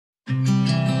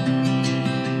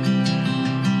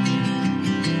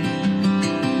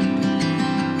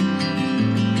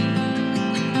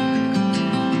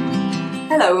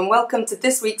Hello and welcome to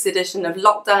this week's edition of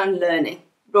Lockdown Learning,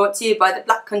 brought to you by the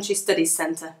Black Country Studies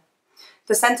Centre.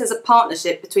 The Centre is a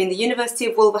partnership between the University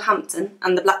of Wolverhampton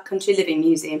and the Black Country Living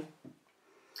Museum.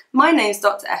 My name is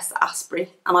Dr. Esther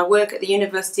Asprey and I work at the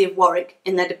University of Warwick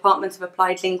in their Department of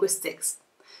Applied Linguistics.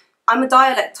 I'm a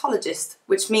dialectologist,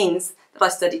 which means that I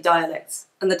study dialects,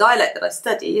 and the dialect that I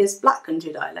study is Black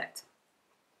Country dialect.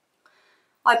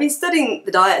 I've been studying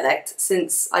the dialect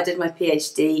since I did my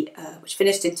PhD, which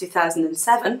finished in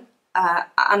 2007,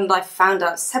 and I've found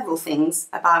out several things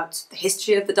about the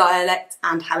history of the dialect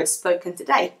and how it's spoken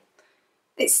today.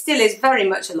 It still is very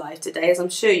much alive today, as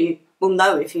I'm sure you will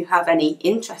know if you have any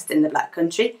interest in the Black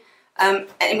Country, and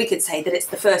we could say that it's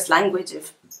the first language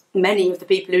of many of the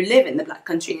people who live in the Black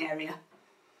Country area.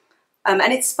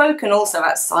 And it's spoken also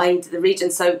outside the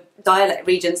region, so dialect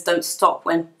regions don't stop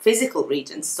when physical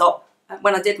regions stop.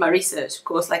 When I did my research, of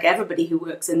course, like everybody who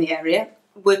works in the area,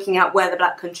 working out where the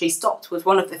Black Country stopped was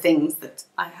one of the things that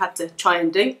I had to try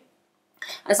and do.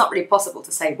 And it's not really possible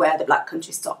to say where the Black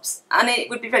Country stops. And it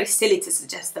would be very silly to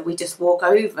suggest that we just walk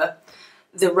over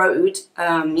the road,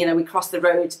 we cross the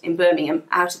road in Birmingham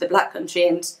out of the Black Country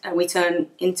and we turn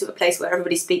into a place where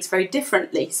everybody speaks very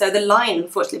differently. So the line,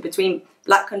 unfortunately, between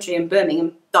Black Country and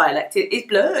Birmingham dialect is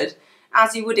blurred,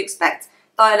 as you would expect.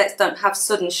 Dialects don't have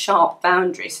sudden, sharp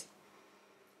boundaries.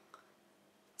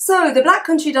 So the Black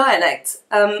Country dialect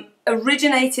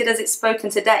originated as it's spoken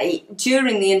today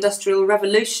during the Industrial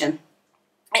Revolution.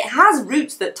 It has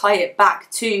roots that tie it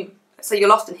back to, so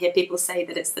you'll often hear people say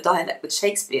that it's the dialect that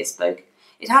Shakespeare spoke.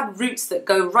 It had roots that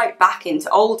go right back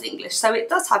into Old English, so it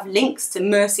does have links to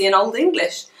Mercian Old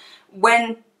English.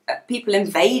 When people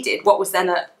invaded what was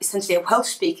then essentially a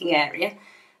Welsh-speaking area,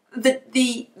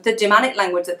 the Germanic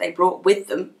language that they brought with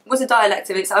them was a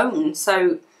dialect of its own.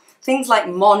 So things like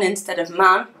mon instead of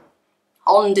man,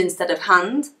 ond instead of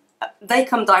hand, they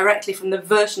come directly from the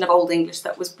version of Old English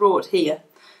that was brought here.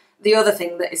 The other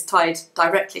thing that is tied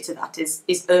directly to that is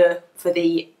for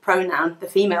the pronoun, the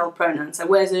female pronoun. So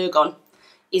where's gone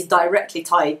is directly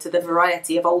tied to the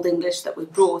variety of Old English that was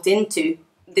brought into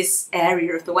this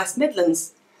area of the West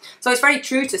Midlands. So it's very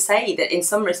true to say that in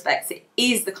some respects it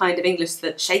is the kind of English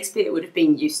that Shakespeare would have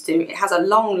been used to. It has a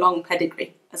long, long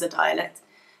pedigree as a dialect.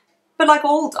 But like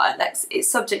all dialects,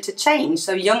 it's subject to change,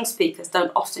 so young speakers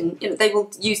don't often, they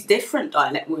will use different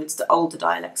dialect words to older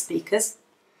dialect speakers.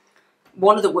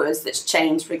 One of the words that's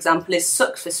changed, for example, is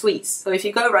suck for sweets. So if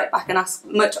you go right back and ask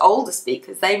much older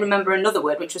speakers, they remember another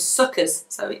word, which was suckers.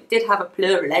 So it did have a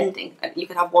plural ending. You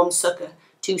could have one sucker,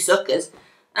 two suckers.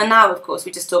 And now, of course,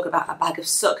 we just talk about a bag of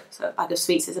suck. So a bag of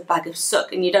sweets is a bag of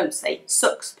suck, and you don't say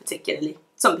sucks particularly.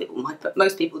 Some people might, but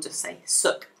most people just say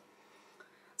suck.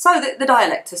 So the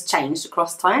dialect has changed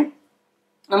across time,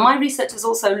 and my research has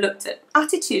also looked at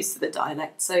attitudes to the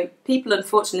dialect. So people,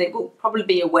 unfortunately, will probably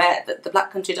be aware that the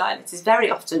Black Country dialect is very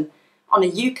often, on a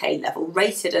UK level,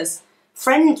 rated as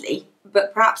friendly,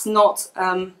 but perhaps not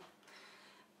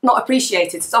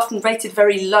appreciated. It's often rated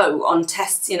very low on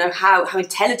tests. How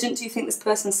intelligent do you think this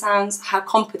person sounds? How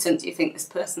competent do you think this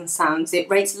person sounds? It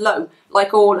rates low,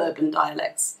 like all urban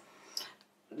dialects.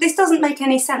 This doesn't make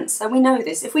any sense, so we know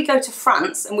this. If we go to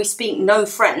France and we speak no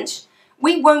French,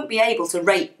 we won't be able to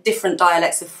rate different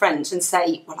dialects of French and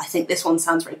say, well, I think this one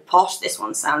sounds very posh, this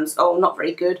one sounds, not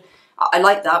very good, I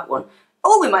like that one.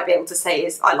 All we might be able to say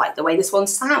is, I like the way this one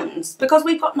sounds, because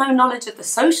we've got no knowledge of the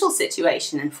social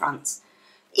situation in France.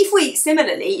 If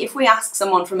we ask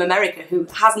someone from America who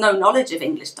has no knowledge of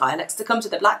English dialects to come to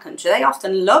the Black Country, they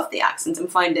often love the accent and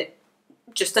find it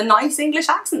just a nice English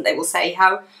accent. They will say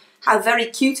how very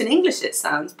cute and English it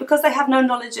sounds, because they have no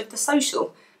knowledge of the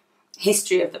social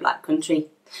history of the Black Country.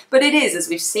 But it is, as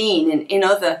we've seen in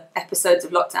other episodes of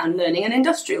Lockdown Learning, an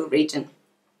industrial region.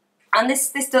 And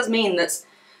this does mean that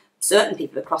certain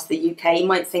people across the UK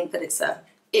might think that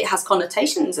it has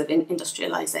connotations of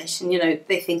industrialisation.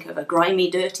 They think of a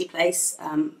grimy, dirty place,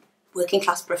 working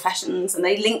class professions, and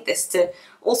they link this to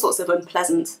all sorts of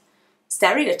unpleasant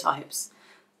stereotypes.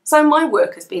 So my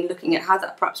work has been looking at how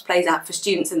that perhaps plays out for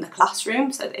students in the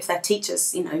classroom. So that if their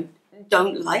teachers,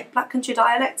 don't like Black Country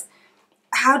dialect,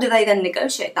 how do they then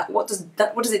negotiate that? What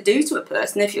does it do to a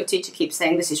person if your teacher keeps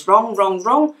saying this is wrong, wrong,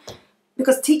 wrong?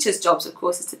 Because teachers' jobs, of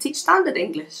course, is to teach standard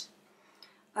English.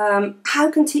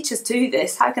 How can teachers do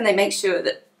this? How can they make sure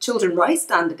that children write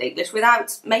standard English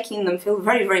without making them feel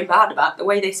very, very bad about the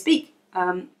way they speak?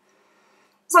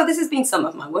 So this has been some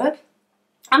of my work.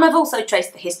 And I've also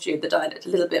traced the history of the dialect a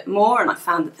little bit more, and I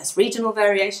found that there's regional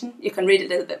variation. You can read a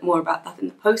little bit more about that in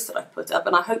the post that I've put up,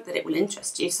 and I hope that it will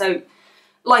interest you. So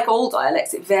Like all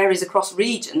dialects, it varies across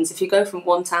regions. If you go from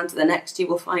one town to the next, you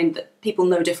will find that people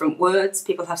know different words,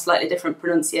 people have slightly different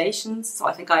pronunciations. So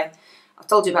I think I've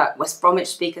told you about West Bromwich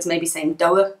speakers maybe saying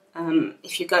doer.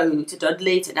 If you go to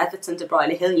Dudley, to Netherton, to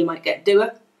Brierley Hill, you might get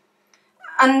doer.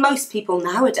 And most people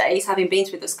nowadays, having been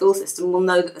through the school system, will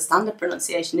know that the standard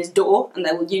pronunciation is door, and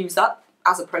they will use that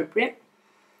as appropriate.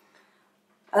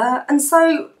 And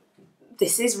so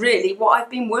this is really what I've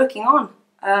been working on.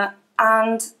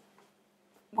 And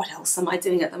what else am I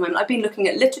doing at the moment? I've been looking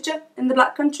at literature in the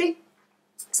Black Country.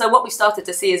 So what we started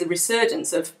to see is a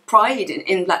resurgence of pride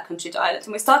in Black Country dialect,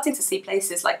 and we're starting to see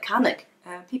places like Cannock,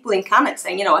 people in Cannock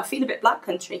saying, you know, I feel a bit Black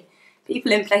Country.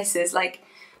 People in places like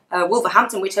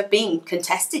Wolverhampton, which have been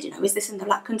contested, you know, is this in the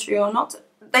Black Country or not?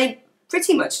 They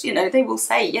pretty much, you know, they will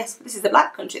say, yes, this is the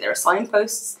Black Country. There are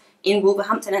signposts in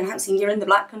Wolverhampton announcing you're in the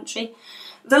Black Country.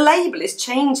 The label is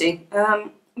changing.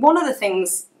 One of the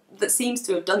things that seems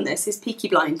to have done this is Peaky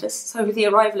Blinders. So with the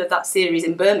arrival of that series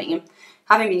in Birmingham,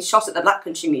 having been shot at the Black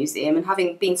Country Museum and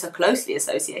having been so closely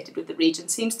associated with the region,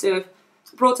 seems to have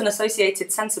brought an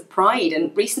associated sense of pride.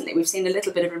 And recently we've seen a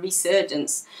little bit of a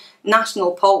resurgence.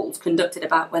 National polls conducted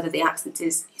about whether the accent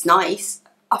is nice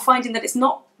are finding that it's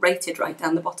not rated right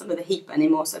down the bottom of the heap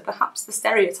anymore, so perhaps the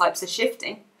stereotypes are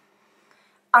shifting.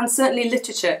 And certainly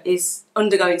literature is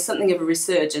undergoing something of a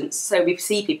resurgence. So we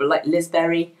see people like Liz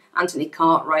Berry, Anthony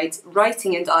Cartwright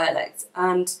writing in dialect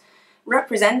and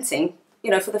representing, you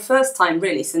know, for the first time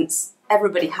really since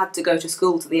everybody had to go to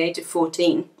school to the age of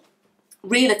 14,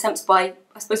 real attempts by,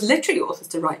 I suppose, literary authors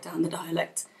to write down the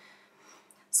dialect.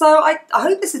 So I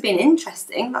hope this has been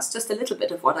interesting. That's just a little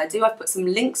bit of what I do. I've put some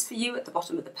links for you at the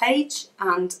bottom of the page,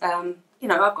 and you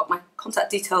know, I've got my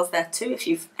contact details there too if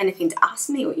you've anything to ask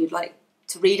me or you'd like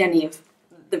to read any of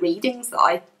the readings that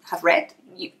I have read.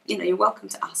 You know, you're welcome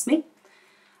to ask me.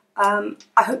 I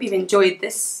hope you've enjoyed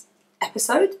this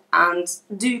episode, and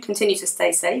do continue to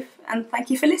stay safe, and thank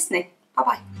you for listening. Bye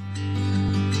bye.